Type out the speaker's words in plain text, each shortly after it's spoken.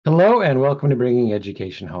Hello and welcome to Bringing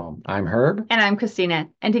Education Home. I'm Herb. And I'm Kristina.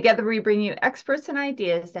 And together we bring you experts and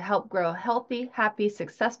ideas to help grow healthy, happy,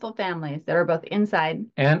 successful families that are both inside.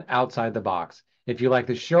 And outside the box. If you like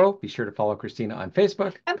the show, be sure to follow Kristina on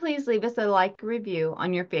Facebook. And please leave us a like review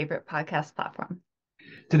on your favorite podcast platform.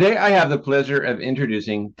 Today, I have the pleasure of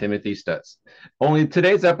introducing Timothy Stuetz. Only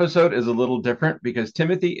today's episode is a little different because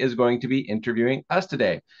Timothy is going to be interviewing us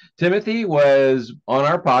today. Timothy was on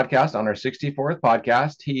our podcast, on our 64th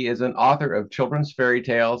podcast. He is an author of children's fairy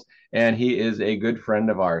tales, and he is a good friend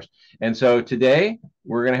of ours. And so today,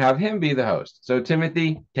 we're going to have him be the host. So,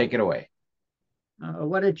 Timothy, take it away.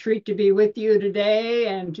 What a treat to be with you today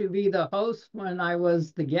and to be the host when I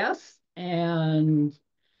was the guest. And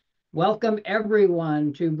welcome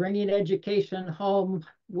everyone to Bringing Education Home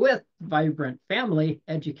with Vibrant Family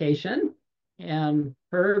Education. And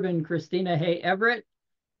Herb and Kristina Heagh-Avritt,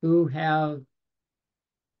 who have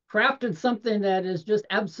crafted something that is just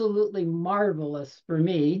absolutely marvelous for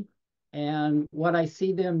me and what I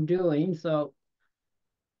see them doing. So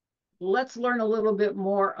let's learn a little bit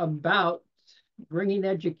more about bringing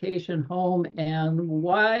education home and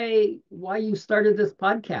why you started this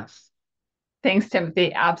podcast. Thanks,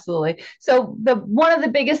 Timothy. Absolutely. So the one of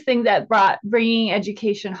the biggest things that brought bringing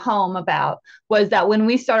education home about was that when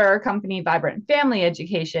we started our company, Vibrant Family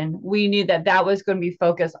Education, we knew that that was going to be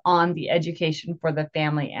focused on the education for the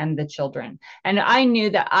family and the children. And I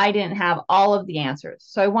knew that I didn't have all of the answers.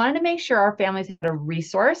 So I wanted to make sure our families had a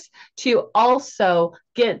resource to also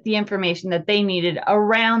get the information that they needed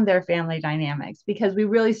around their family dynamics, because we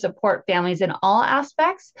really support families in all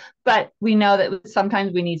aspects, but we know that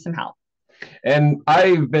sometimes we need some help. And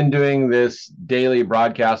I've been doing this daily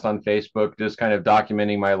broadcast on Facebook, just kind of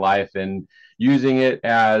documenting my life and using it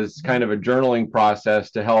as kind of a journaling process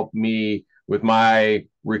to help me with my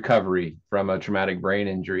recovery from a traumatic brain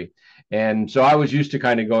injury. And so I was used to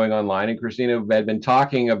kind of going online, and Kristina had been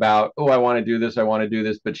talking about, oh, I want to do this, I want to do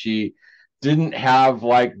this, but she didn't have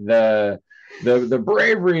like the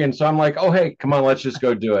bravery. And so I'm like, oh, hey, come on, let's just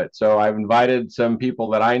go do it. So I've invited some people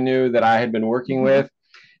that I knew that I had been working with,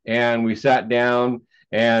 and we sat down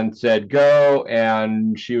and said go,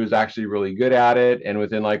 and she was actually really good at it, and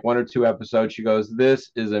within like one or two episodes she goes, this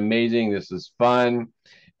is amazing, this is fun.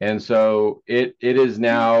 And so it is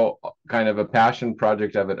now kind of a passion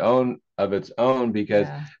project of its own because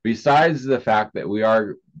Yeah. besides the fact that we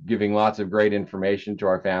are giving lots of great information to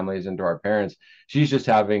our families and to our parents, she's just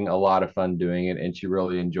having a lot of fun doing it, and she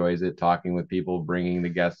really enjoys it, talking with people, bringing the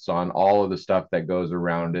guests on, all of the stuff that goes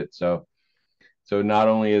around it. So not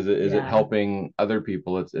only is it Yeah. helping other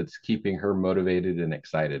people, it's keeping her motivated and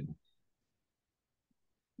excited.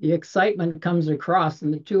 The excitement comes across,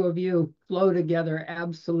 and the two of you flow together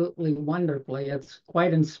absolutely wonderfully. It's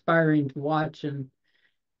quite inspiring to watch. And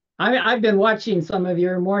I've been watching some of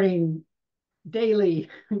your morning daily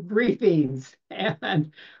briefings,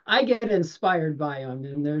 and I get inspired by them.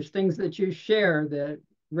 And there's things that you share that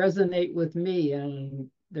resonate with me, and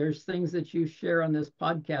there's things that you share on this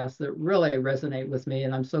podcast that really resonate with me.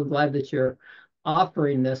 And I'm so glad that you're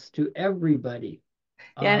offering this to everybody.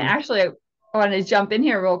 Yeah, and Um, actually, I want to jump in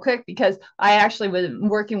here real quick because I actually was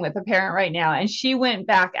working with a parent right now, and she went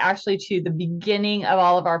back actually to the beginning of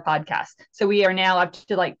all of our podcasts. So we are now up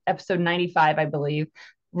to like episode 95, I believe,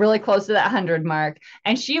 really close to that 100 mark.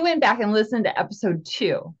 And she went back and listened to episode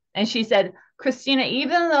 2. And she said, Kristina,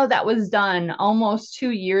 even though that was done almost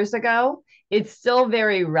 2 years ago, it's still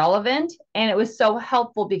very relevant. And it was so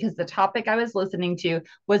helpful because the topic I was listening to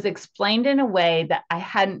was explained in a way that I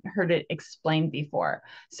hadn't heard it explained before.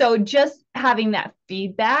 So just having that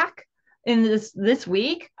feedback in this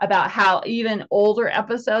week about how even older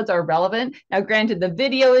episodes are relevant. Now, granted, the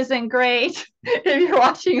video isn't great if you're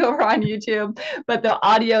watching over on YouTube, but the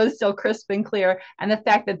audio is still crisp and clear. And the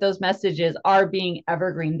fact that those messages are being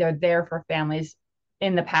evergreen, they're there for families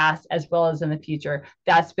in the past as well as in the future.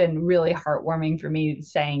 That's been really heartwarming for me,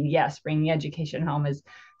 saying yes, bringing education home has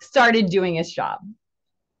started doing its job.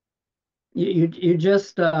 you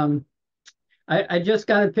just I just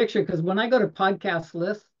got a picture because when I go to podcast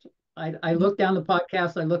list, I look down the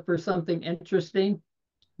podcast, I look for something interesting,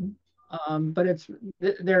 but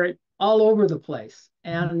they're all over the place.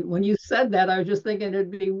 And when you said that, I was just thinking it'd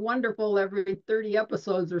be wonderful every 30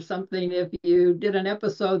 episodes or something if you did an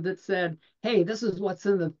episode that said, hey, this is what's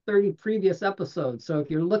in the 30 previous episodes. So if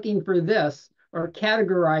you're looking for this, or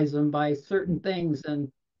categorize them by certain things,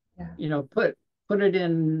 and Yeah. put it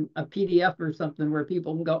in a PDF or something where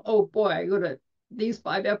people can go, oh boy, I go to these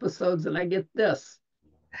 5 episodes and I get this.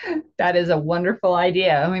 That is a wonderful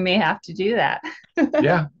idea, and we may have to do that.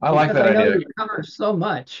 Yeah, I like Because that I know idea. you cover so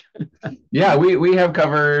much. Yeah, we've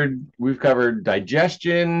covered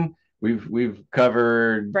digestion, we've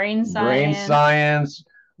covered Brain brain science, science,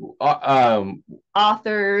 um,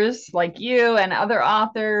 authors like you and other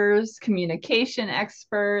authors, communication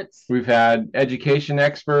experts. we've had education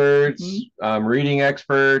experts, reading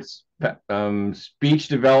experts, speech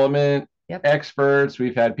development Yep. experts.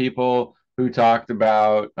 We've had people who talked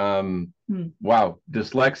about wow,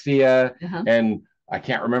 dyslexia, Uh-huh. and I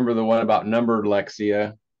can't remember the one about numbered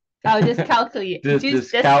lexia. Oh, dyscalculia.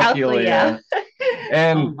 Dyscalculia.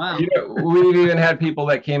 And Oh, wow. we've even had people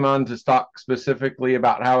that came on to talk specifically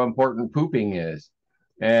about how important pooping is,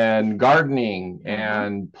 and gardening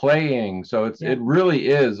and playing. So it really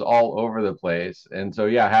is all over the place. And so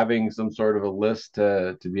yeah, having some sort of a list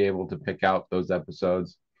to be able to pick out those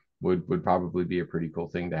episodes would probably be a pretty cool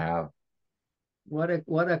thing to have. What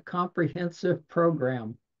a comprehensive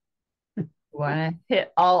program. Want to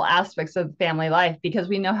hit all aspects of family life because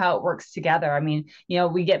we know how it works together. I mean,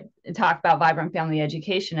 we get talk about vibrant family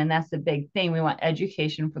education, and that's the big thing. We want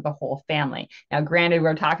education for the whole family. Now, granted,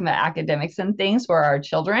 we're talking about academics and things for our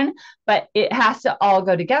children, but it has to all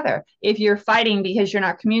go together. If you're fighting because you're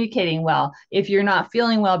not communicating well, if you're not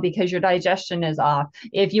feeling well because your digestion is off,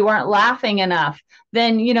 if you aren't laughing enough,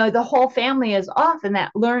 then the whole family is off, and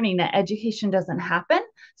that learning, that education doesn't happen.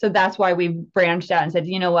 So that's why we branched out and said,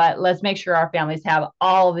 you know what, let's make sure our families have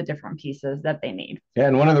all the different pieces that they need. Yeah,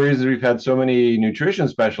 and one of the reasons we've had so many nutrition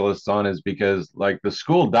specialists on is because like the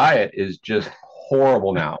school diet is just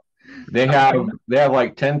horrible now. They have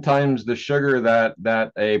like 10 times the sugar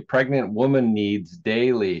that a pregnant woman needs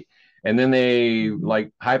daily. And then they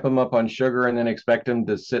like hype them up on sugar and then expect them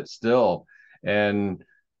to sit still. And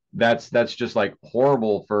that's just like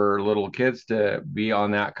horrible for little kids to be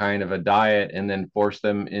on that kind of a diet and then force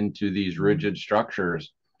them into these rigid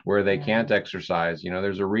structures where they can't exercise.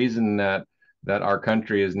 There's a reason that our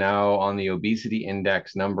country is now on the obesity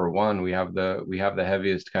index #1. We have the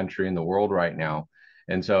heaviest country in the world right now.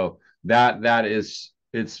 And so that is,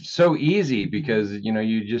 it's so easy because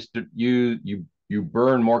you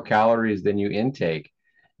burn more calories than you intake.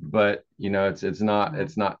 But it's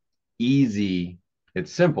not easy.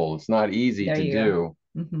 It's simple. It's not easy to do.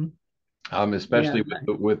 Especially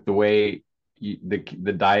with the way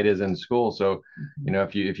the diet is in school. So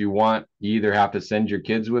if you want, you either have to send your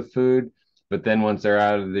kids with food, but then once they're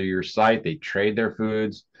out of your sight, they trade their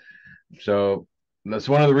foods. So that's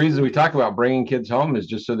one of the reasons we talk about bringing kids home, is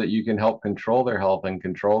just so that you can help control their health and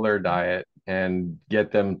control their diet and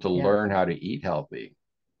get them to learn how to eat healthy.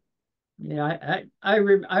 Yeah,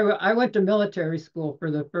 I went to military school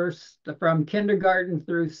from kindergarten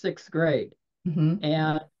through 6th grade,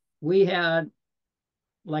 and we had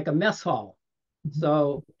like a mess hall.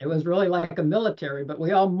 So it was really like a military, but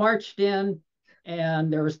we all marched in,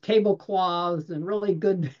 and there was tablecloths and really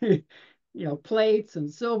good, plates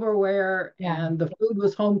and silverware, and the food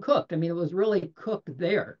was home cooked. I mean, it was really cooked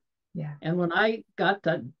there. Yeah. And when I got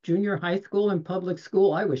to junior high school and public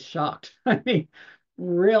school, I was shocked. I mean,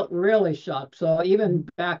 really shocked. So even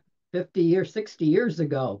back 50 years, 60 years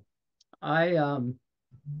ago, I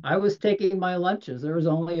was taking my lunches. There was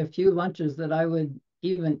only a few lunches that I would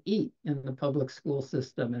even eat in the public school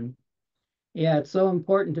system. And yeah, it's so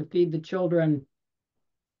important to feed the children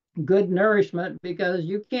good nourishment, because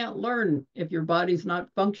you can't learn if your body's not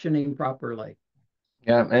functioning properly.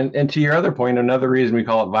 Yeah, and to your other point, another reason we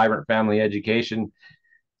call it vibrant family education,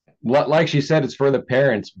 like she said, it's for the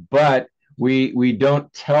parents, but we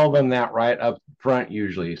don't tell them that right up front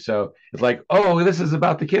usually. So it's like, oh, this is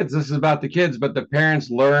about the kids, but the parents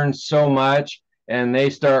learn so much, and they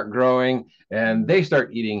start growing, and they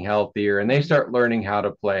start eating healthier, and they start learning how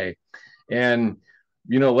to play. And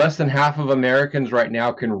less than half of Americans right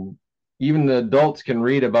now even the adults can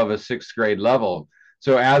read above a 6th grade level.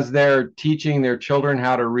 So as they're teaching their children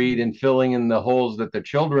how to read and filling in the holes that the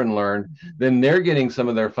children learn, then they're getting some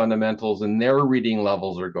of their fundamentals, and their reading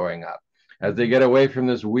levels are going up. As they get away from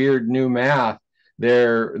this weird new math,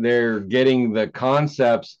 they're getting the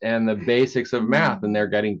concepts and the basics of math, and they're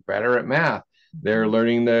getting better at math. They're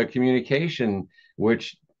learning the communication,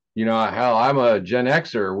 which hell, I'm a Gen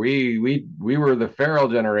Xer. We were the feral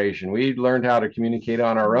generation. We learned how to communicate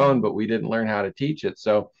on our own, but we didn't learn how to teach it.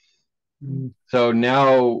 So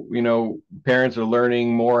now, parents are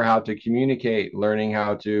learning more how to communicate, learning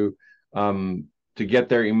how to get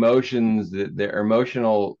their emotions, their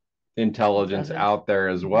emotional intelligence out there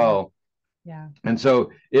as well. Yeah. And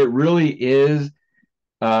so it really is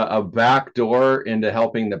a back door into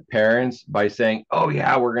helping the parents by saying, oh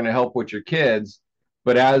yeah, we're going to help with your kids.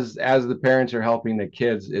 but as the parents are helping the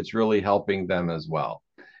kids, it's really helping them as well.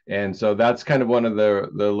 And so that's kind of one of the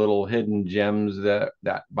little hidden gems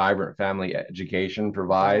that Vibrant Family Education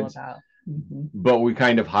provides. Mm-hmm. But we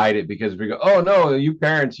kind of hide it because we go, oh no, you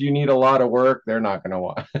parents, you need a lot of work. They're not going to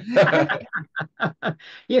want.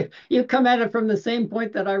 You come at it from the same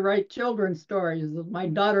point that I write children's stories. My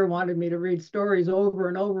daughter wanted me to read stories over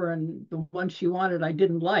and over, and the one she wanted I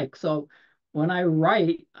didn't like. So when I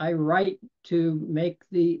write to make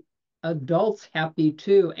the adults happy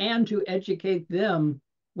too, and to educate them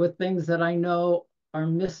with things that I know are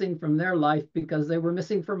missing from their life because they were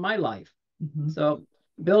missing from my life. Mm-hmm. So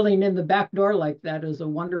building in the back door like that is a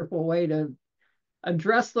wonderful way to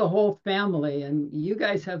address the whole family. And you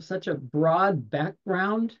guys have such a broad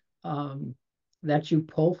background that you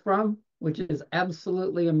pull from, which is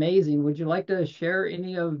absolutely amazing. Would you like to share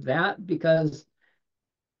any of that? Because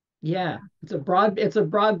yeah, it's a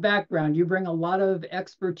broad background. You bring a lot of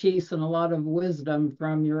expertise and a lot of wisdom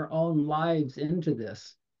from your own lives into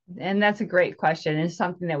this. And that's a great question. It's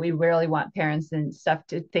something that we really want parents and stuff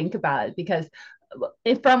to think about, because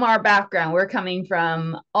from our background, we're coming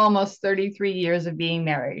from almost 33 years of being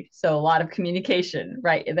married. So a lot of communication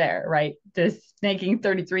right there, right? Just making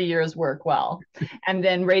 33 years work well. And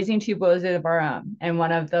then raising two boys of our own. And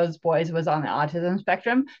one of those boys was on the autism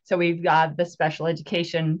spectrum. So we've got the special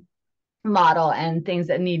education model and things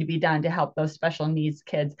that need to be done to help those special needs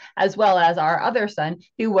kids, as well as our other son,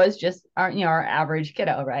 who was just our average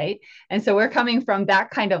kiddo, right? And so we're coming from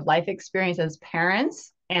that kind of life experience as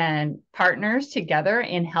parents and partners together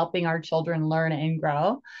in helping our children learn and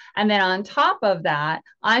grow. And then on top of that,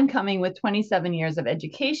 I'm coming with 27 years of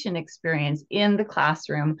education experience in the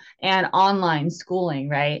classroom and online schooling,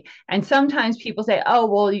 right? And sometimes people say, oh,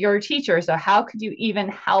 well, you're a teacher, so how could you even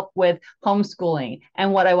help with homeschooling?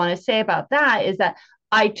 And what I want to say about that is that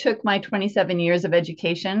I took my 27 years of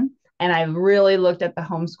education and I really looked at the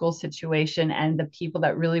homeschool situation and the people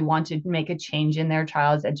that really wanted to make a change in their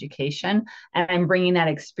child's education. And I'm bringing that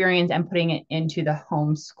experience and putting it into the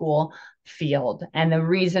homeschool field. And the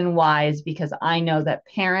reason why is because I know that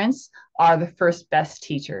parents are the first best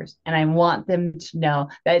teachers. And I want them to know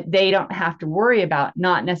that they don't have to worry about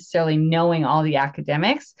not necessarily knowing all the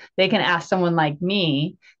academics. They can ask someone like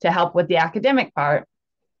me to help with the academic part.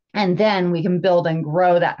 And then we can build and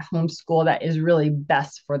grow that homeschool that is really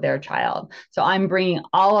best for their child. So I'm bringing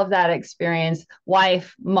all of that experience,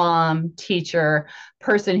 wife, mom, teacher,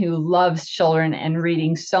 person who loves children and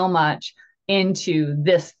reading so much, into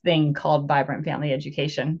this thing called Vibrant Family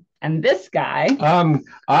Education. And this guy.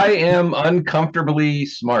 I am uncomfortably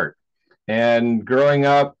smart. And growing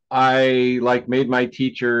up, I made my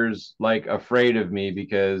teachers afraid of me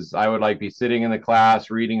because I would be sitting in the class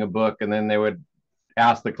reading a book, and then they would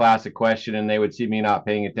ask the class a question and they would see me not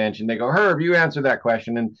paying attention. They go, Herb, you answer that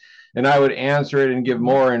question. And I would answer it and give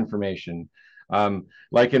more information.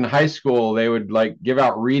 In high school, they would give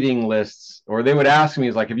out reading lists, or they would ask me,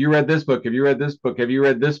 have you read this book? Have you read this book? Have you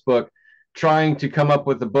read this book? Trying to come up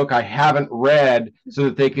with a book I haven't read so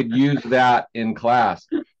that they could use that in class.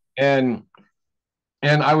 And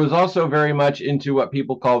I was also very much into what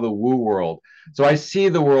people call the woo world. So I see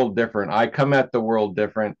the world different. I come at the world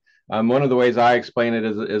different. One of the ways I explain it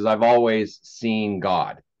is I've always seen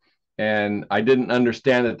God. And I didn't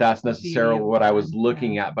understand that that's necessarily what I was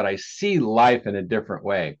looking at, but I see life in a different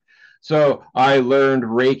way. So I learned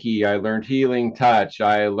Reiki, I learned healing touch,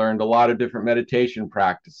 I learned a lot of different meditation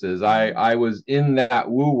practices. I was in that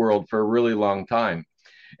woo world for a really long time.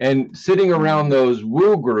 And sitting around those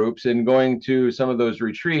woo groups and going to some of those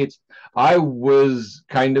retreats, I was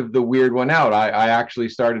kind of the weird one out. I actually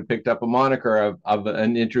picked up a moniker of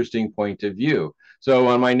an interesting point of view. So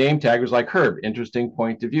on my name tag was Herb, interesting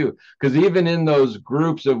point of view. Because even in those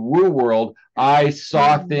groups of woo world, I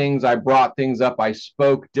saw things, I brought things up, I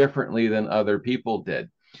spoke differently than other people did.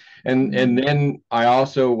 And then I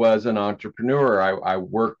also was an entrepreneur. I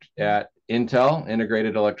worked at Intel,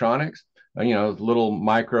 Integrated Electronics, little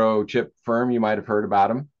microchip firm. You might have heard about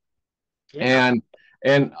them. Yeah.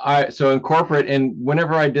 And so in corporate, and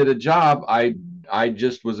whenever I did a job, I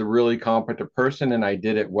just was a really competent person, and I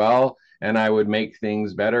did it well, and I would make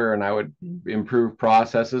things better, and I would improve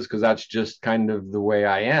processes, because that's just kind of the way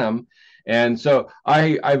I am. And so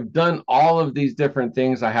I've done all of these different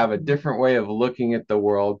things. I have a different way of looking at the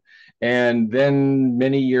world. And then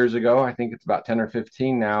many years ago, I think it's about 10 or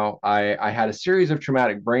 15 now, I had a series of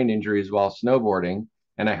traumatic brain injuries while snowboarding,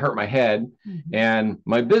 and I hurt my head, and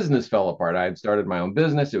my business fell apart. I had started my own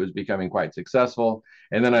business. It was becoming quite successful.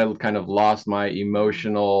 And then I kind of lost my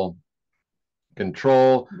emotional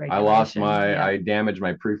control. Regulation, I damaged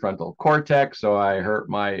my prefrontal cortex. So I hurt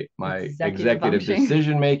my executive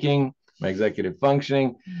decision making, my executive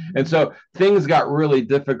functioning. And so things got really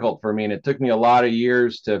difficult for me. And it took me a lot of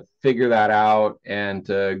years to figure that out and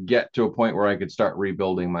to get to a point where I could start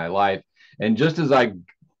rebuilding my life. And just as I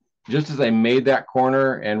made that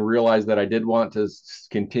corner and realized that I did want to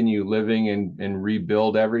continue living and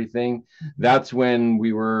rebuild everything, that's when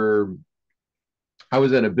I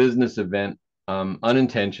was at a business event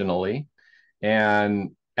unintentionally.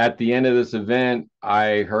 And at the end of this event,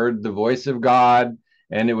 I heard the voice of God,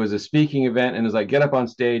 and it was a speaking event. And it was like, get up on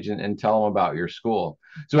stage and tell them about your school.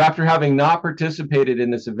 So after having not participated in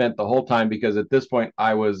this event the whole time, because at this point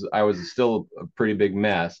I was still a pretty big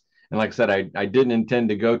mess. And like I said, I didn't intend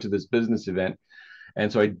to go to this business event. And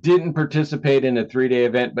so I didn't participate in a 3-day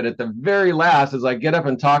event. But at the very last, as I get up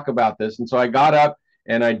and talk about this, and so I got up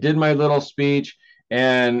and I did my little speech,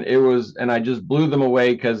 and I just blew them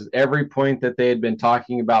away because every point that they had been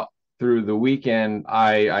talking about through the weekend,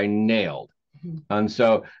 I nailed. And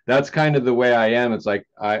so that's kind of the way I am. It's like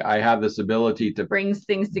I have this ability to brings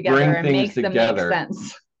things together and makes them make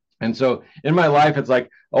sense. And so in my life, it's like,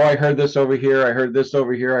 oh, I heard this over here, I heard this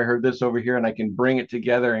over here, I heard this over here, and I can bring it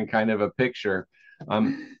together in kind of a picture.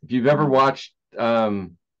 If you've ever watched, I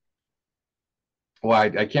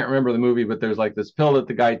can't remember the movie, but there's like this pill that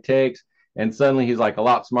the guy takes, and suddenly he's like a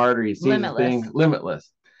lot smarter. He sees the thing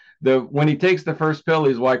limitless. When he takes the first pill,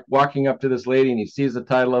 he's like walking up to this lady and he sees the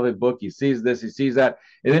title of a book. He sees this, he sees that.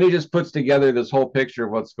 And then he just puts together this whole picture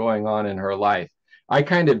of what's going on in her life. I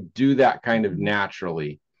kind of do that kind of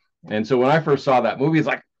naturally. And so when I first saw that movie, it's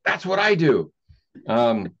like, that's what I do.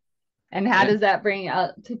 And how does that bring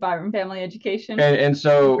out to vibrant family education? And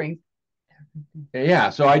so,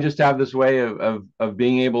 yeah, so I just have this way of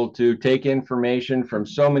being able to take information from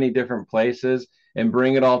so many different places and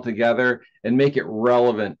bring it all together and make it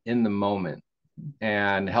relevant in the moment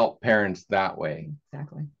and help parents that way.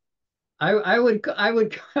 Exactly. I would,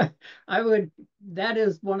 that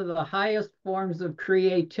is one of the highest forms of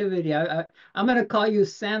creativity. I'm going to call you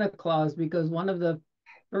Santa Claus, because one of the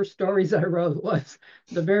first stories I wrote was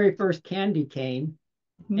the very first candy cane.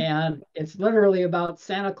 And it's literally about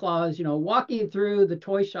Santa Claus, walking through the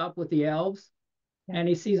toy shop with the elves, and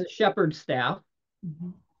he sees a shepherd's staff,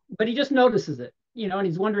 but he just notices it, and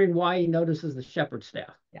he's wondering why he notices the shepherd's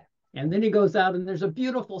staff. Yeah. And then he goes out and there's a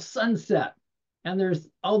beautiful sunset, and there's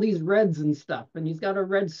all these reds and stuff, and he's got a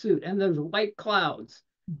red suit, and there's white clouds.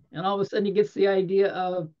 And all of a sudden he gets the idea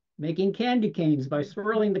of making candy canes by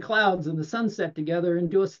swirling the clouds and the sunset together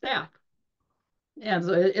into a staff. And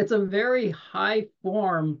so it's a very high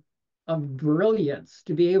form of brilliance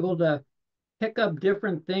to be able to pick up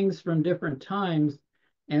different things from different times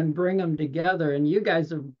and bring them together. And you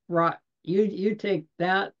guys have brought, you take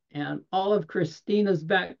that and all of Kristina's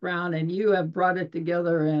background, and you have brought it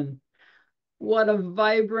together. And what a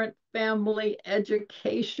vibrant family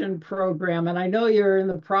education program. And I know you're in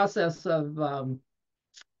the process of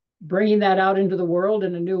bringing that out into the world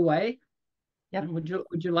in a new way. Yep. And would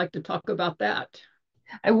you like to talk about that?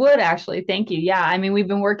 I would actually. Thank you. Yeah. I mean, we've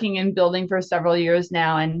been working in building for several years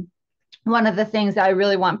now, and one of the things that I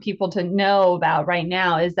really want people to know about right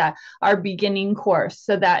now is that our beginning course,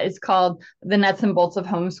 so that is called the nuts and bolts of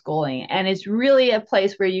homeschooling. And it's really a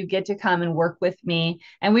place where you get to come and work with me.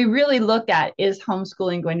 And we really look at, is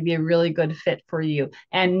homeschooling going to be a really good fit for you?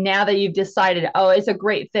 And now that you've decided, oh, it's a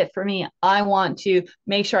great fit for me, I want to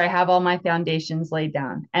make sure I have all my foundations laid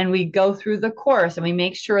down. And we go through the course and we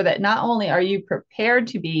make sure that not only are you prepared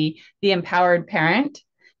to be the empowered parent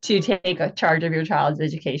to take a charge of your child's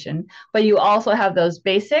education, but you also have those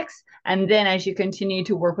basics. And then as you continue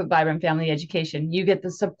to work with vibrant family education, you get the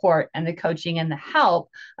support and the coaching and the help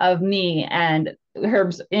of me and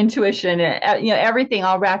Herb's intuition, everything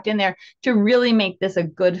all wrapped in there to really make this a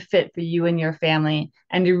good fit for you and your family,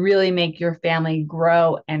 and to really make your family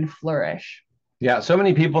grow and flourish. Yeah. So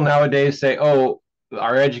many people nowadays say, oh,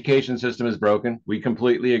 our education system is broken. We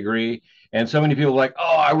completely agree. And so many people are like,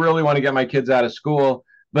 oh, I really want to get my kids out of school.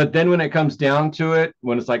 But then when it comes down to it,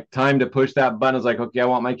 when it's like time to push that button, it's like, okay, I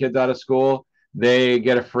want my kids out of school. They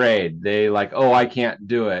get afraid. They like, oh, I can't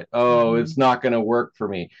do it. Oh, it's not going to work for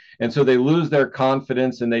me. And so they lose their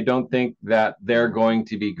confidence and they don't think that they're going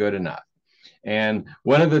to be good enough. And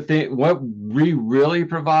one of the things, what we really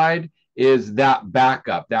provide is that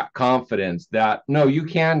backup, that confidence that, no, you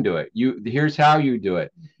can do it. Here's how you do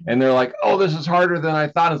it. And they're like, oh, this is harder than I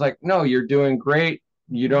thought. It's like, no, you're doing great.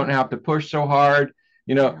 You don't have to push so hard.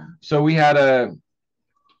 So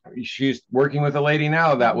she's working with a lady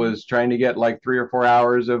now that was trying to get like 3 or 4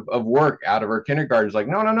 hours of work out of her kindergarten. It's like,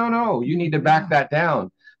 no, you need to back that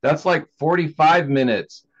down. That's like 45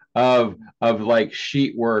 minutes of like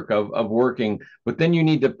sheet work of working, but then you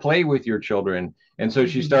need to play with your children. And so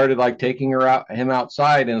she started like taking him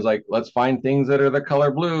outside and was like, let's find things that are the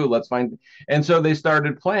color blue. Let's find, and so they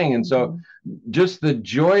started playing. And so just the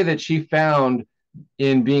joy that she found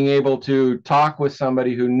in being able to talk with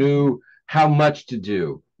somebody who knew how much to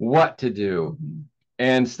do, what to do,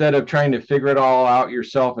 and instead of trying to figure it all out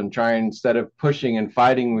yourself and instead of pushing and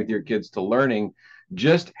fighting with your kids to learning,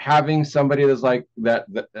 just having somebody that's like that,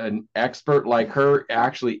 an expert like her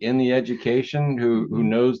actually in the education who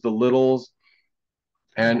knows the littles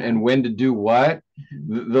and when to do what.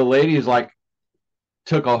 The lady is like,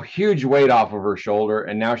 took a huge weight off of her shoulder,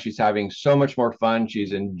 and now she's having so much more fun.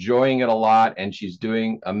 She's enjoying it a lot, and she's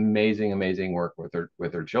doing amazing work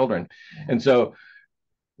with her children. And so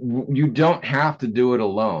you don't have to do it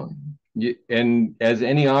alone. And as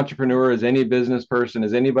any entrepreneur, as any business person,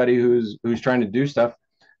 as anybody who's trying to do stuff,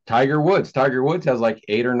 Tiger Woods has like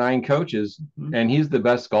 8 or 9 coaches, and he's the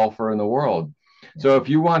best golfer in the world. So if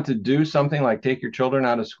you want to do something like take your children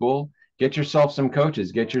out of school, get yourself some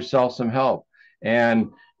coaches, get yourself some help. And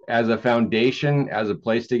as a foundation, as a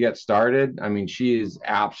place to get started, I mean, she is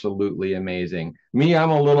absolutely amazing. Me, I'm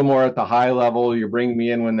a little more at the high level. You bring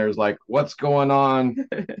me in when there's like, what's going on?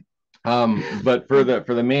 But for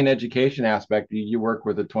the main education aspect, you work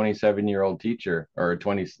with a 27-year-old teacher, or a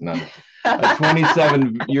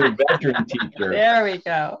 27-year veteran teacher. There we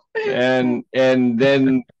go. And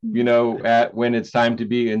then, you know, when it's time to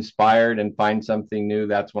be inspired and find something new,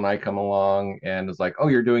 that's when I come along and it's like, oh,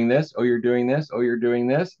 you're doing this. Oh, you're doing this. Oh, you're doing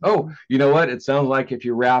this. Oh, you know what? It sounds like if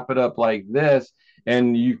you wrap it up like this,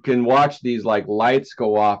 and you can watch these like lights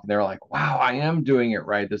go off and they're like, wow, I am doing it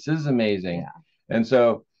right. This is amazing. Yeah. And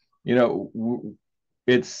so, you know,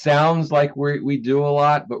 it sounds like we do a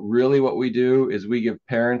lot, but really what we do is we give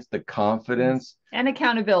parents the confidence and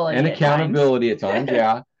accountability at times,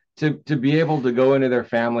 yeah, to be able to go into their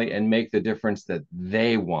family and make the difference that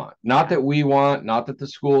they want. Not that we want, not that the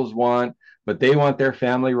schools want, but they want their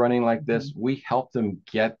family running like this. We help them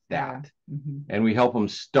get that. And we help them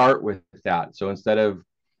start with that. So instead of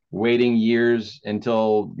waiting years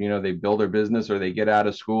until, you know, they build their business or they get out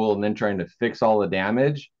of school and then trying to fix all the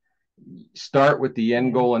damage, start with the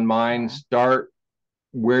end goal in mind, start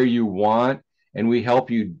where you want, and we help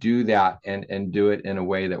you do that and do it in a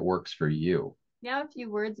way that works for you. Now, a few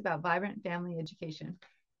words about Vibrant Family Education.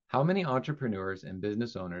 How many entrepreneurs and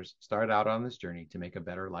business owners start out on this journey to make a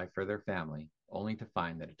better life for their family, only to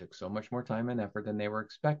find that it took so much more time and effort than they were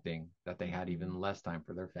expecting that they had even less time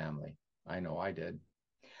for their family? I know I did.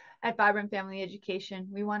 At Vibrant Family Education,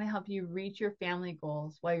 we want to help you reach your family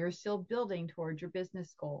goals while you're still building towards your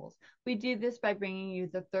business goals. We do this by bringing you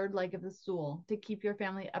the third leg of the stool to keep your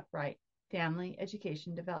family upright, family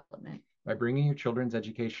education development. By bringing your children's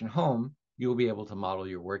education home, you will be able to model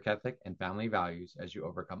your work ethic and family values as you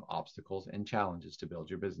overcome obstacles and challenges to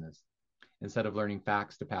build your business. Instead of learning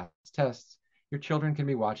facts to pass tests, your children can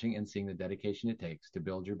be watching and seeing the dedication it takes to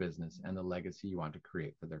build your business and the legacy you want to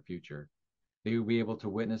create for their future. They will be able to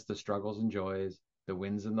witness the struggles and joys, the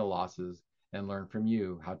wins and the losses, and learn from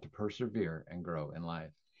you how to persevere and grow in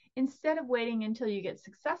life. Instead of waiting until you get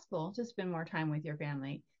successful to spend more time with your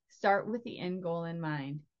family, start with the end goal in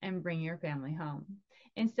mind and bring your family home.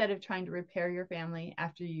 Instead of trying to repair your family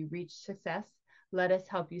after you reach success, let us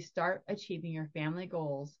help you start achieving your family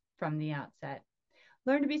goals from the outset.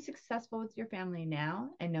 Learn to be successful with your family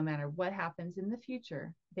now, and no matter what happens in the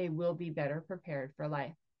future, they will be better prepared for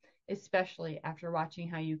life, especially after watching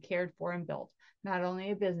how you cared for and built not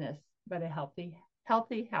only a business, but a healthy,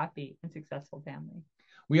 happy, and successful family.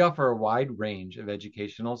 We offer a wide range of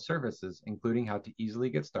educational services, including how to easily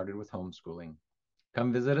get started with homeschooling.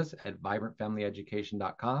 Come visit us at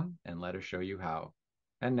vibrantfamilyeducation.com and let us show you how.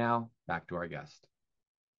 And now, back to our guest.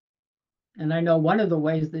 And I know one of the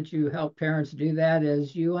ways that you help parents do that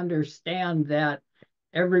is you understand that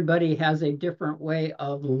everybody has a different way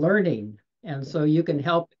of learning. And so you can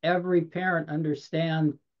help every parent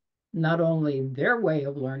understand not only their way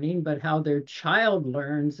of learning, but how their child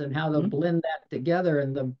learns and how to blend that together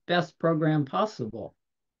in the best program possible.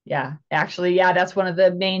 Yeah, actually, yeah, that's one of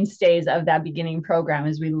the mainstays of that beginning program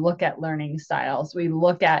is we look at learning styles. We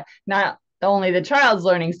look at not only the child's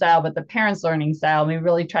learning style, but the parent's learning style. We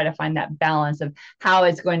really try to find that balance of how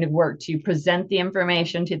it's going to work to present the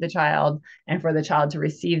information to the child and for the child to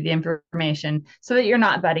receive the information so that you're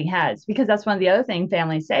not butting heads. Because that's one of the other things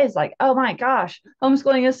families say is like, oh my gosh,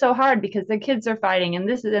 homeschooling is so hard because the kids are fighting and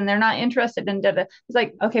they're not interested in da-da. It's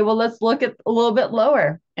like, okay, well, let's look at a little bit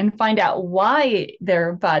lower and find out why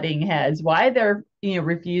they're butting heads, why they're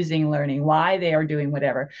refusing learning, why they are doing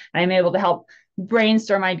whatever. And I'm able to help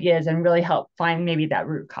brainstorm ideas and really help find maybe that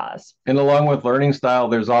root cause. And along with learning style,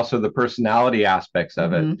 there's also the personality aspects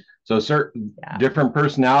of Mm-hmm. it. So certain different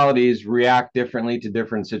personalities react differently to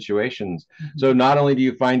different situations. Mm-hmm. So not only do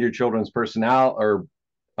you find your children's personality or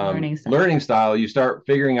learning style, you start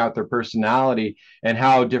figuring out their personality and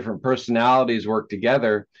how different personalities work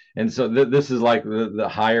together. And so this is like the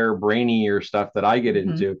higher brainier stuff that I get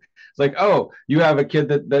into. It's like, oh, you have a kid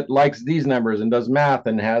that likes these numbers and does math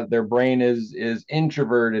and has their brain is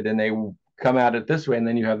introverted and they come at it this way. And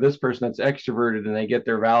then you have this person that's extroverted and they get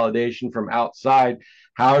their validation from outside.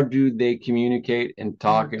 How do they communicate and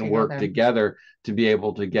talk and work together to be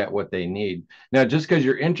able to get what they need? Now, just because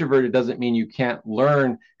you're introverted doesn't mean you can't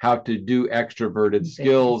learn how to do extroverted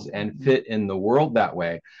skills and fit in the world that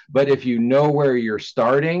way. But if you know where you're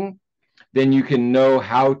starting, then you can know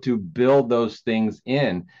how to build those things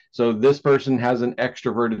in. So this person has an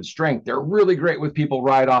extroverted strength. They're really great with people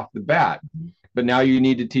right off the bat. But now you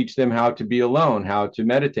need to teach them how to be alone, how to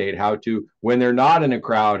meditate, how to, when they're not in a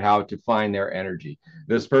crowd, how to find their energy.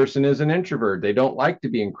 This person is an introvert. They don't like to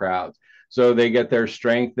be in crowds. So they get their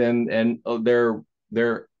strength and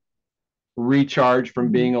their recharge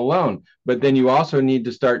from being alone. But then you also need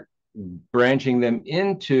to start branching them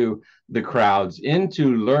into the crowds,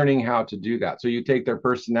 into learning how to do that. So you take their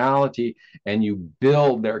personality and you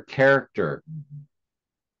build their character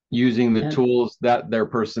using the tools that their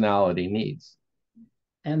personality needs.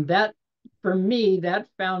 And that, for me, that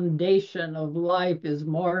foundation of life is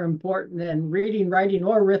more important than reading, writing,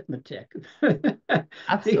 or arithmetic.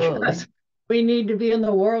 Absolutely. Because we need to be in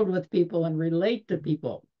the world with people and relate to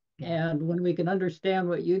people. And when we can understand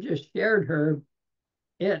what you just shared, Herb,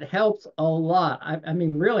 it helps a lot. I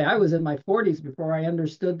mean, really, I was in my 40s before I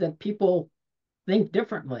understood that people think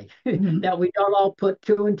differently, that we don't all put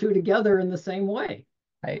two and two together in the same way.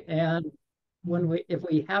 Right. And if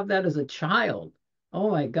we have that as a child,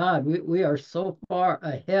 oh my God, we are so far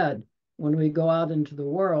ahead when we go out into the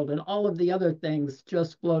world, and all of the other things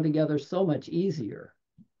just flow together so much easier.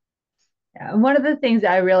 Yeah. And one of the things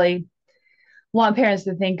I really want parents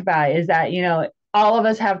to think about is that, all of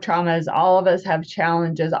us have traumas, all of us have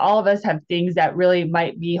challenges, all of us have things that really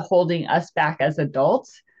might be holding us back as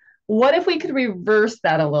adults. What if we could reverse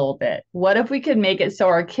that a little bit? What if we could make it so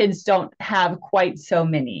our kids don't have quite so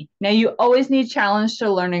many? Now, you always need challenge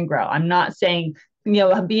to learn and grow. I'm not saying, be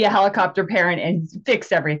a helicopter parent and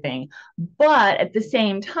fix everything. But at the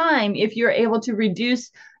same time, if you're able to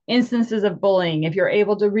reduce instances of bullying, if you're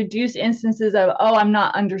able to reduce instances of, oh, I'm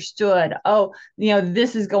not understood, oh,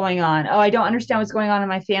 this is going on, oh, I don't understand what's going on in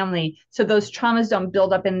my family, so those traumas don't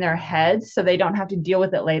build up in their heads so they don't have to deal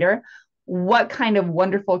with it later. What kind of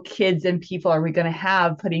wonderful kids and people are we going to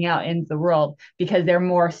have putting out into the world, because they're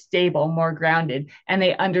more stable, more grounded, and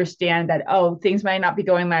they understand that, oh, things might not be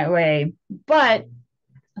going my way, but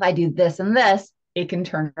if I do this and this, it can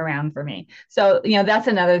turn around for me. So, that's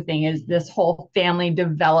another thing, is this whole family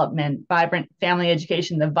development, vibrant family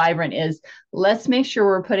education. The vibrant is, let's make sure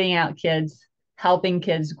we're putting out kids, helping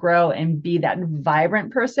kids grow and be that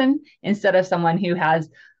vibrant person, instead of someone who has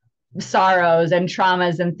sorrows and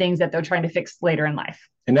traumas and things that they're trying to fix later in life.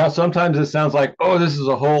 And now sometimes it sounds like, oh, this is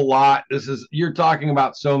a whole lot. You're talking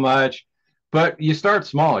about so much. But you start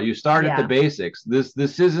small. You start at the basics.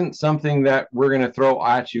 This isn't something that we're going to throw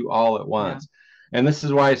at you all at once. Yeah. And this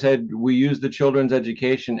is why I said we use the children's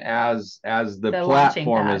education as the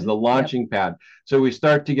platform, as the launching pad. So we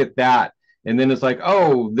start to get that. And then it's like,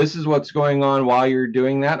 oh, this is what's going on while you're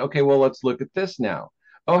doing that. Okay, well, let's look at this now.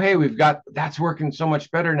 Oh, hey, that's working so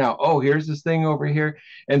much better now. Oh, here's this thing over here.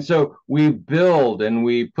 And so we build and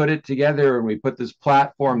we put it together and we put this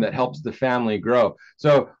platform that helps the family grow.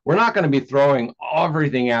 So we're not going to be throwing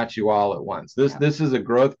everything at you all at once. This is a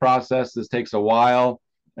growth process. This takes a while.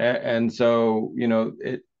 And so,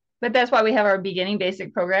 But that's why we have our beginning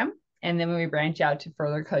basic program. And then we branch out to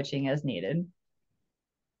further coaching as needed.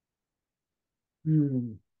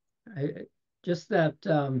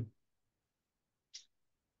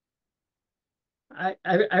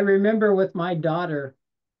 I remember with my daughter,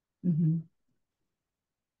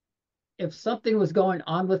 if something was going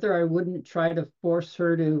on with her, I wouldn't try to force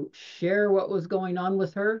her to share what was going on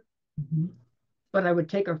with her, but I would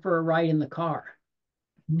take her for a ride in the car.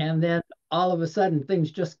 And then all of a sudden things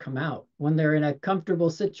just come out when they're in a comfortable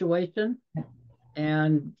situation.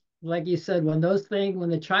 And like you said, when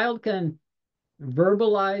the child can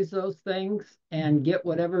verbalize those things and get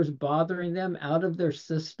whatever's bothering them out of their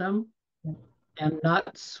system, and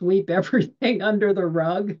not sweep everything under the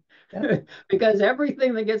rug, because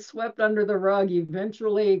everything that gets swept under the rug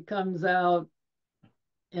eventually comes out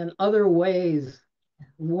in other ways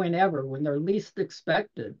when they're least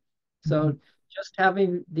expected. So just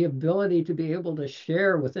having the ability to be able to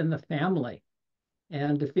share within the family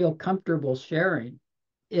and to feel comfortable sharing,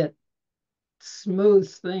 it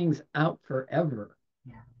smooths things out forever.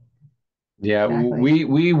 Yeah, Exactly.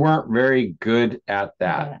 we weren't very good at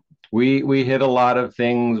that. We hid a lot of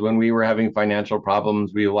things when we were having financial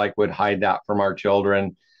problems. We like would hide that from our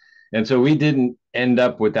children. And so we didn't end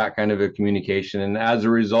up with that kind of a communication. And as a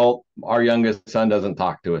result, our youngest son doesn't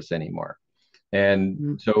talk to us anymore.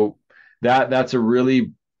 And so that's a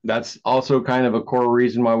really that's also kind of a core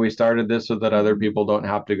reason why we started this, so that other people don't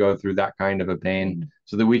have to go through that kind of a pain,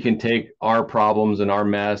 so that we can take our problems and our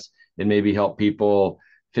mess and maybe help people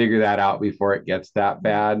figure that out before it gets that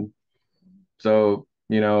bad. So,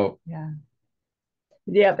 Yeah,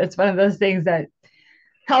 it's one of those things that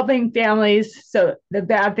helping families so the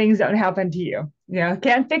bad things don't happen to you.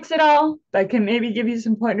 Can't fix it all, but can maybe give you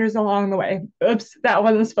some pointers along the way. Oops, that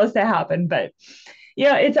wasn't supposed to happen. But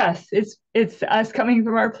it's us. It's us coming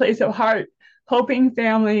from our place of heart, hoping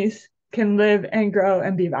families can live and grow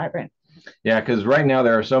and be vibrant. Yeah, because right now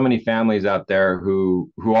there are so many families out there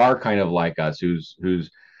who are kind of like us, whose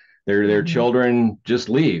their children just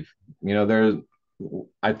leave. There's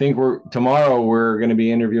I think tomorrow we're going to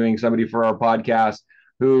be interviewing somebody for our podcast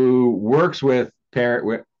who works with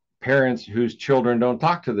parents whose children don't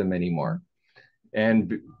talk to them anymore.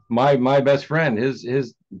 And my best friend,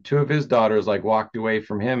 his two of his daughters like walked away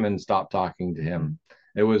from him and stopped talking to him.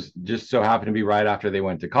 It was just so happened to be right after they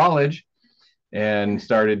went to college and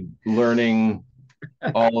started learning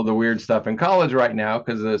all of the weird stuff in college right now,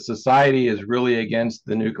 because the society is really against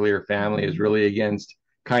the nuclear family, is really against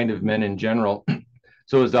kind of men in general.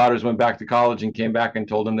 So his daughters went back to college and came back and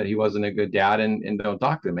told him that he wasn't a good dad, and don't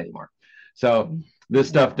talk to him anymore. So this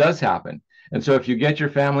stuff does happen. And so if you get your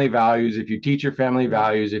family values, if you teach your family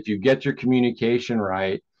values, if you get your communication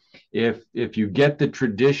right, if you get the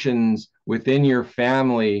traditions within your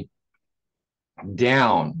family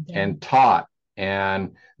down and taught,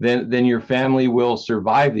 and then your family will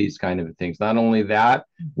survive these kind of things. Not only that,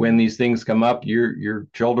 when these things come up, your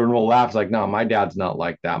children will laugh. It's like, no, my dad's not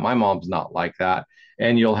like that, my mom's not like that,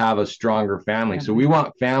 and you'll have a stronger family. So we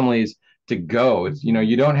want families to go. It's,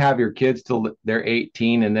 you don't have your kids till they're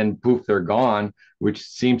 18 and then poof, they're gone, which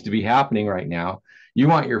seems to be happening right now. You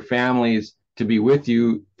want your families to be with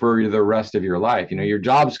you for the rest of your life. Your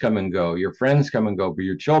jobs come and go, your friends come and go, but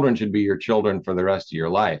your children should be your children for the rest of your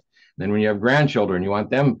life. And then when you have grandchildren, you want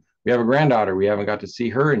them. We have a granddaughter, we haven't got to see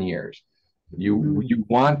her in years. You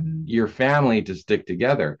want your family to stick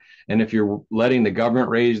together. And if you're letting the government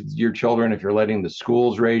raise your children, if you're letting the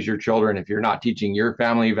schools raise your children, if you're not teaching your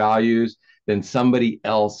family values, then somebody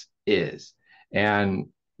else is. And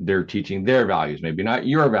they're teaching their values, maybe not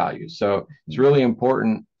your values. So it's really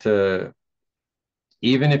important to,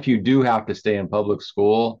 even if you do have to stay in public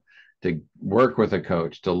school, to work with a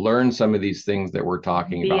coach, to learn some of these things that we're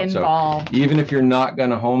talking about. Involved. So even if you're not going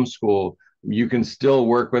to homeschool, you can still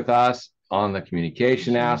work with us on the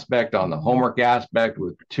communication aspect, on the homework aspect,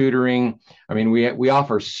 with tutoring. I mean, we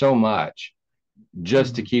offer so much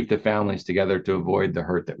just to keep the families together, to avoid the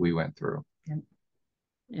hurt that we went through.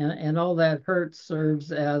 And all that hurt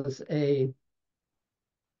serves as a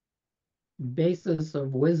basis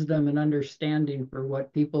of wisdom and understanding for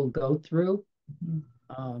what people go through.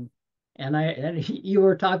 And you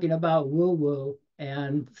were talking about woo-woo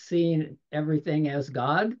and seeing everything as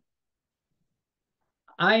God.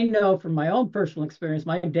 I know from my own personal experience,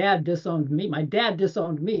 my dad disowned me. My dad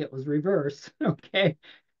disowned me. It was reverse. Okay.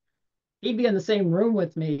 He'd be in the same room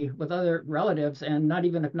with me with other relatives and not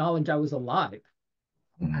even acknowledge I was alive.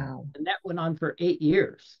 Wow. And that went on for 8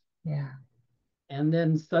 years. Yeah. And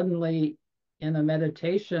then suddenly in a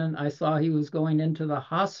meditation, I saw he was going into the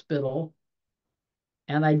hospital.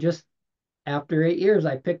 And after 8 years,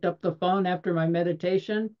 I picked up the phone after my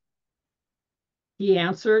meditation. He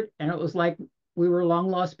answered, and it was like we were long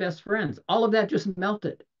lost best friends. All of that just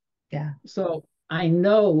melted. Yeah. So I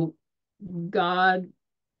know God,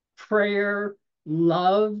 prayer,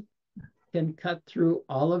 love can cut through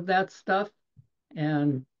all of that stuff.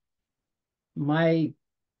 And my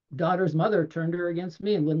daughter's mother turned her against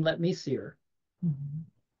me and wouldn't let me see her.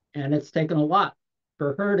 And it's taken a lot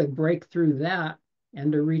for her to break through that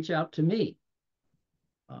and to reach out to me.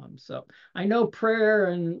 So I know prayer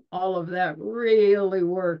and all of that really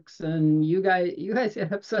works. And you guys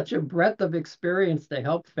have such a breadth of experience to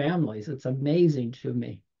help families. It's amazing to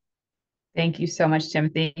me. Thank you so much,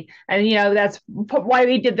 Timothy. And that's why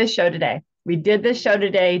we did this show today. We did this show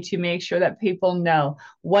today to make sure that people know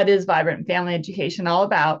what is Vibrant Family Education all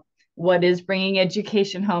about, what is bringing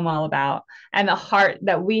education home all about, and the heart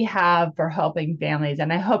that we have for helping families.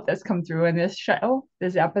 And I hope that's come through in this show,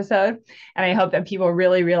 this episode. And I hope that people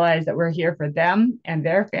really realize that we're here for them and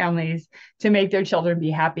their families to make their children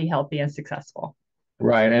be happy, healthy, and successful.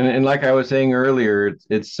 Right. And like I was saying earlier,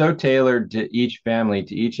 it's so tailored to each family,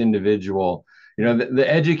 to each individual. You know, the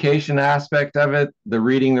education aspect of it, the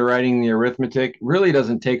reading, the writing, the arithmetic really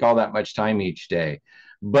doesn't take all that much time each day.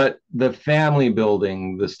 But the family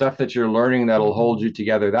building, the stuff that you're learning that'll hold you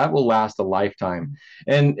together, that will last a lifetime.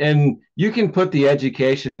 And you can put the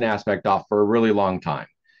education aspect off for a really long time.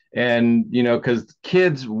 And, you know, because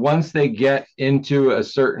kids, once they get into a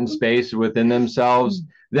certain space within themselves,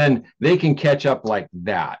 then they can catch up like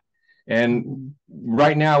that. And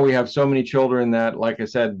right now we have so many children that, like I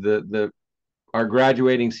said, our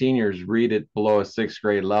graduating seniors read it below a sixth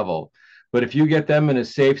grade level. But if you get them in a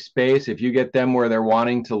safe space, if you get them where they're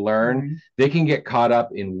wanting to learn, they can get caught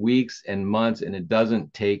up in weeks and months, and it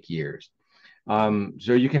doesn't take years.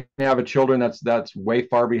 So you can have a children that's way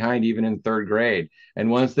far behind, even in third grade. And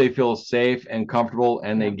once they feel safe and comfortable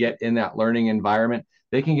and they get in that learning environment,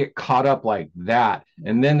 they can get caught up like that.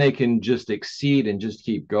 And then they can just exceed and just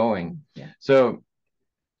keep going. Yeah. So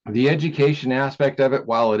the education aspect of it,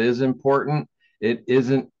 while it is important, it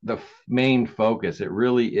isn't the main focus. It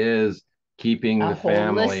really is keeping the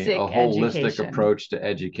family, a holistic approach to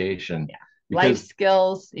education. Yeah. Life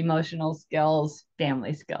skills, emotional skills,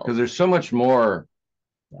 family skills. Because there's so much more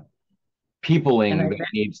peopling that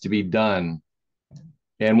needs to be done.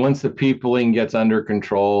 And once the peopling gets under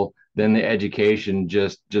control, then the education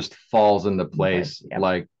just falls into place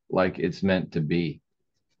like it's meant to be.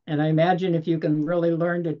 And I imagine if you can really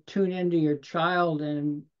learn to tune into your child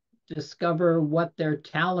and discover what their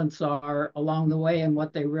talents are along the way and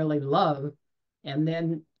what they really love, and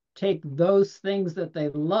then take those things that they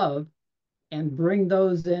love and bring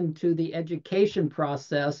those into the education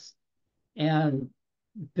process and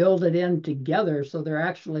build it in together so they're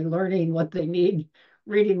actually learning what they need,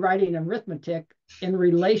 reading, writing, and arithmetic in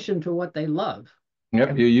relation to what they love.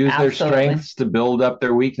 Yep, you use their strengths to build up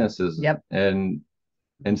their weaknesses. Yep. And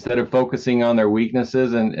instead of focusing on their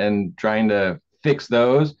weaknesses and trying to fix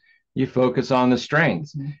those, you focus on the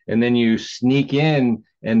strengths. And then you sneak in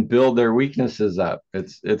and build their weaknesses up.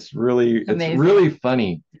 It's really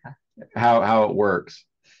funny how it works.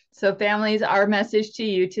 So families, our message to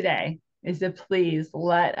you today is to please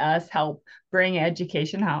let us help bring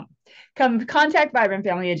education home. Come contact Vibrant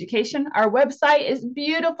Family Education. Our website is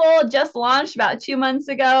beautiful, just launched about 2 months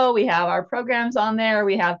ago. We have our programs on there.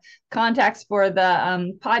 We have contacts for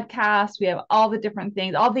the podcast. We have all the different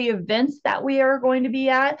things, all the events that we are going to be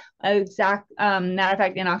at. Matter of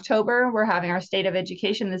fact, in October, we're having our State of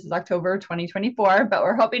Education. This is October 2024, but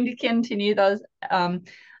we're hoping to continue those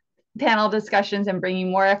panel discussions and bringing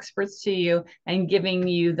more experts to you and giving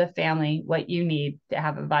you the family what you need to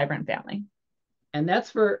have a vibrant family. And that's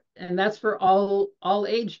for all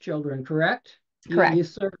age children, correct? Correct. You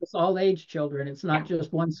service all age children. It's not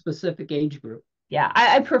just one specific age group. Yeah,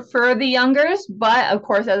 I prefer the youngers, but of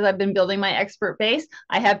course, as I've been building my expert base,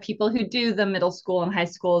 I have people who do the middle school and high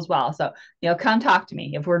school as well. So, come talk to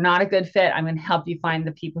me. If we're not a good fit, I'm going to help you find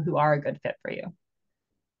the people who are a good fit for you.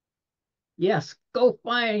 Yes, go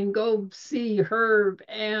see Herb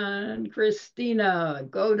and Kristina.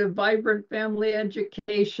 Go to Vibrant Family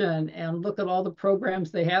Education and look at all the programs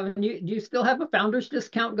they have. And do you still have a founder's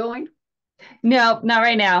discount going? No, not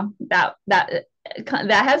right now. That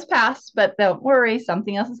has passed, but don't worry,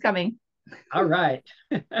 something else is coming. All right.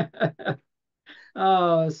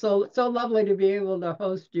 Oh, so lovely to be able to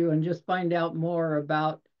host you and just find out more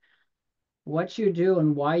about what you do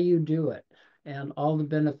and why you do it and all the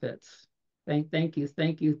benefits. Thank you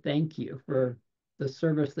for the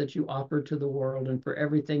service that you offer to the world and for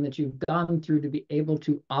everything that you've gone through to be able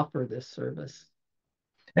to offer this service.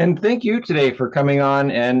 And thank you today for coming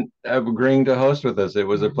on and agreeing to host with us. It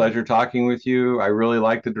was a pleasure talking with you. I really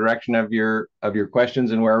liked the direction of your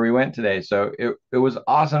questions and where we went today. So it was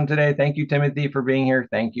awesome today. Thank you, Timothy, for being here.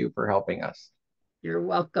 Thank you for helping us. You're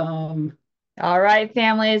welcome. All right,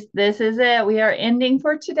 families, this is it. We are ending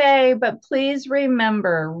for today, but please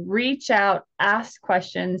remember, reach out, ask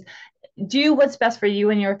questions, do what's best for you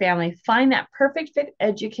and your family. Find that perfect fit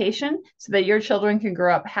education so that your children can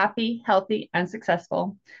grow up happy, healthy, and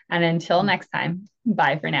successful. And until next time,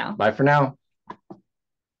 bye for now. Bye for now.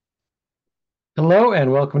 Hello,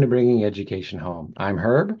 and welcome to Bringing Education Home. I'm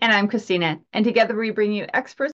Herb. And I'm Kristina. And together we bring you experts